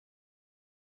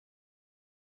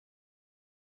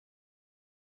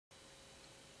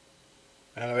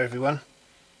Hello everyone.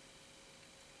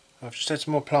 I've just had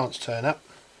some more plants turn up.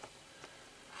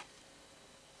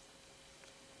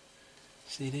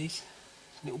 See these?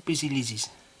 Little busy Lizzies.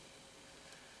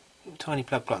 Little tiny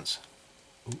plug plants.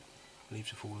 Ooh,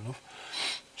 leaves are falling off.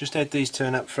 Just had these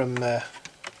turn up from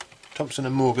Thompson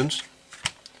Morgan's.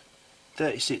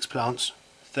 36 plants,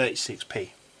 36p.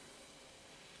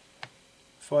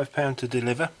 £5 to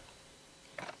deliver.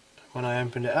 When I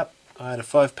opened it up, I had a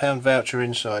 £5 voucher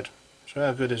inside. So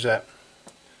how good is that?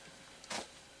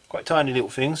 Quite tiny little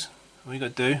things. All you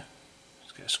got to do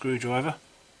is get a screwdriver,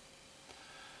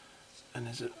 and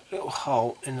there's a little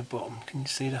hole in the bottom. Can you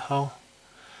see the hole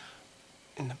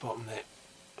in the bottom there?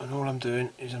 And all I'm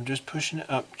doing is I'm just pushing it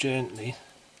up gently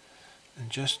and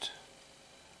just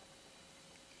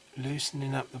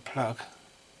loosening up the plug,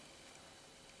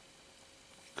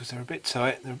 because they're a bit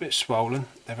tight, they're a bit swollen,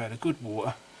 they've had a good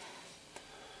water.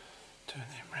 Turn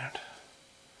them round,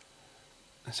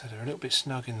 and so they're a little bit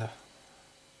snug in the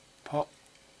pot,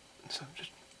 so I'm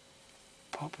just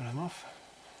popping them off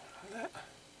like that,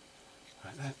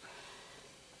 like that.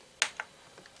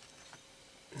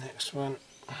 Next one,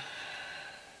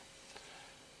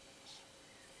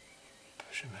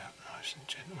 push them out nice and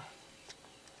gentle,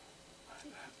 like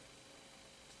that.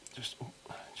 Just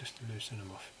to loosen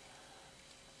them off.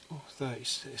 Oh,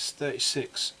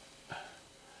 36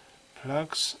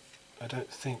 plugs. I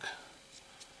don't think,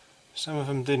 some of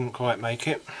them didn't quite make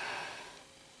it,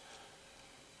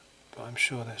 but I'm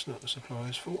sure that's not the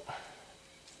supplier's fault.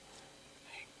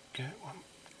 There you go, one,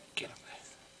 get up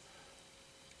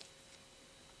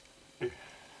there.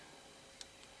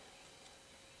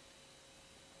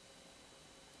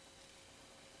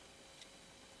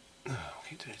 Oh, I'll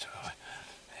keep doing it too high.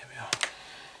 There we are.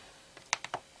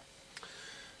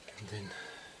 And then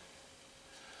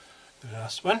the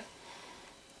last one.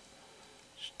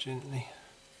 Just gently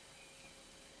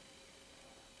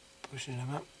pushing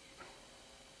them up.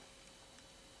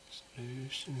 Just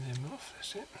loosen them off,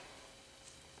 that's it.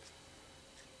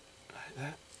 Like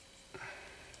that.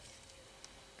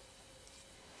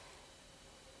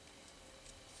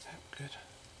 Yep, good.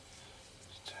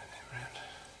 Just turn them round.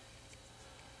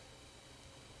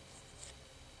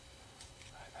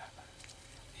 Like that.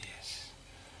 Yes.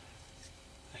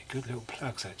 They're good little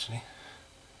plugs actually.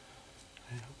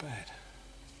 They're not bad.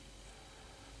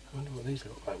 I wonder what these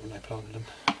look like when I planted them.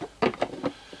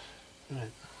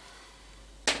 Right.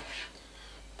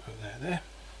 Put that there.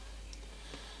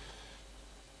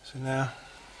 So now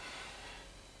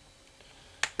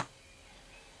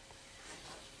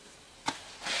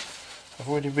I've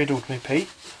already riddled my peat.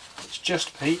 It's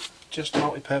just peat, just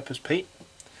multi-purpose peat.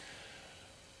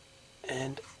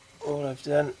 And all I've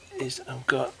done is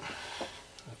I've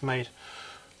made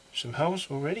some holes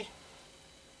already.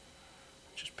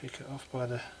 Just pick it up by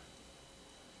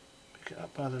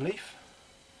the leaf.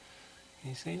 Can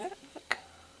you see that? Look.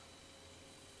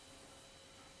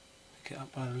 Pick it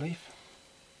up by the leaf.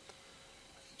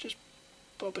 Just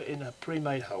bob it in a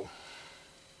pre-made hole.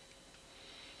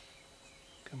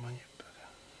 Come on, you bugger.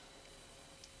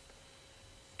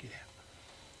 Get out.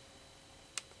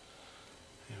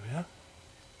 There we are.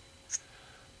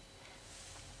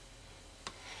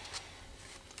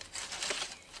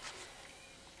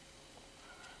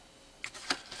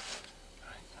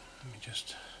 Let me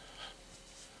just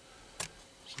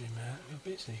zoom out a little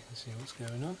bit so you can see what's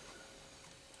going on.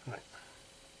 Right.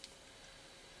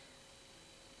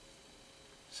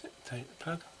 So take the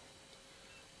plug,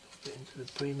 pop it into the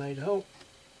pre-made hole,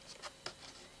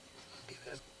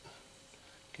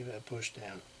 give it a push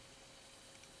down,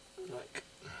 like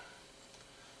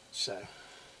so.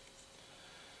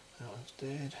 That one's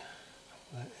dead. Pop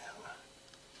that out.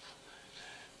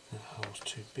 That hole's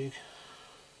too big.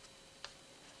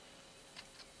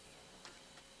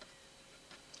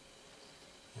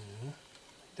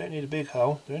 Don't need a big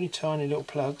hole, they're only tiny little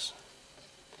plugs.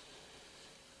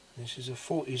 This is a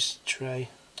 40s tray,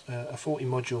 a 40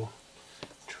 module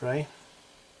tray.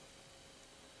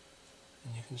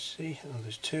 And you can see, oh,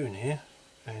 there's two in here,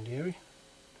 and here.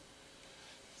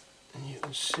 And you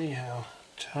can see how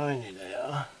tiny they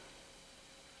are.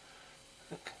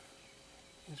 Look,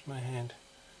 here's my hand.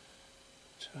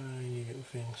 Tiny little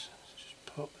things. So just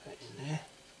pop that in there.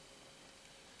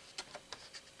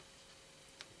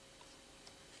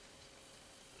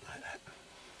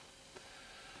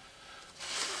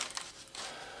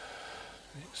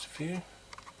 Next few.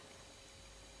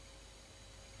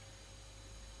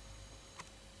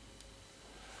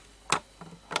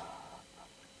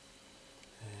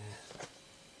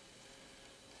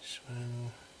 This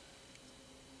one.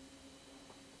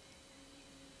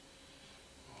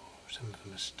 Some of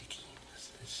them are sticky.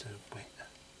 It's so wet.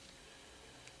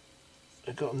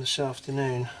 I got them this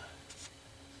afternoon.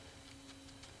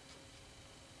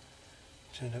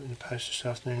 Turned up in the post this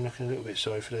afternoon looking a little bit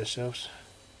sorry for themselves.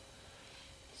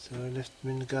 So I left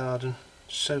them in the garden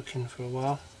soaking for a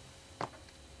while.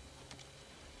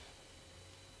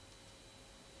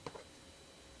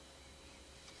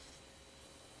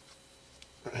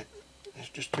 Right, let's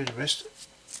just do the rest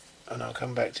and I'll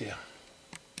come back to you.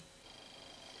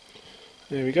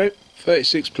 There we go,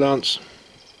 36 plants.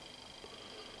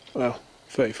 Well,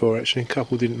 34 actually, a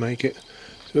couple didn't make it.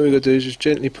 So all we've got to do is just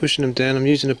gently pushing them down. I'm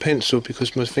using a pencil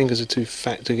because my fingers are too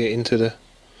fat to get into the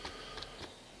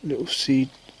little seed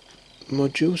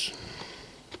modules.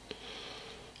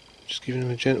 Just giving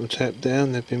them a gentle tap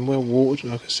down. They've been well watered,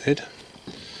 like I said.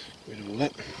 Get rid of all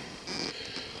that.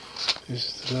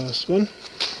 This is the last one.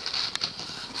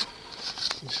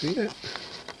 You see that?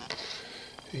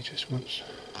 He just wants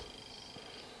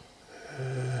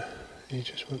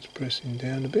pressing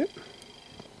down a bit.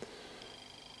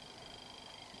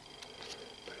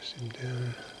 Pressing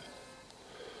down.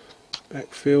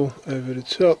 Backfill over the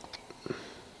top.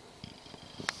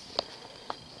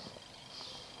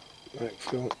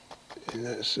 Backfill in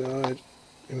that side.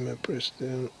 In my press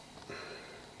down.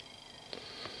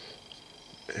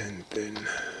 And then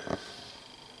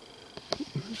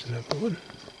there's another one.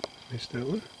 Missed that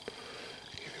one.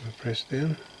 Give him a press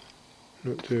down.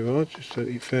 Not too hard, just so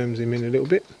that it firms him in a little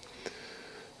bit.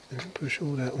 And push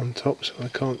all that on top so I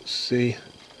can't see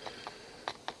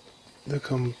the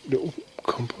little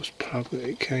compost plug that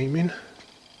it came in.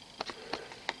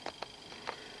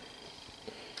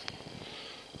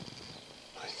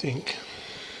 I think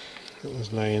it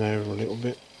was laying over a little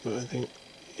bit, but I think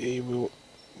he will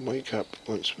wake up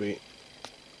once we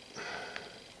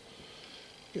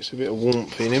gets a bit of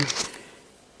warmth in him.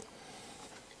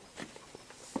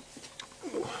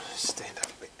 Stand up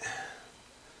a bit.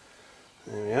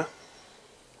 There we are.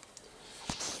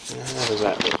 Now how does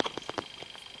that look?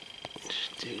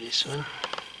 Just do this one.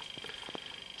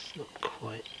 It's not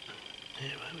quite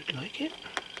there I would like it.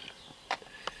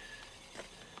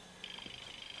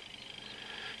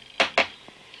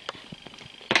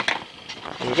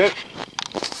 There we go.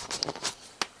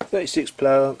 36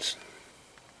 plants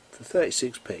for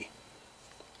 36p.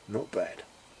 Not bad.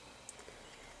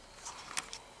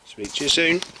 Speak to you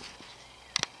soon.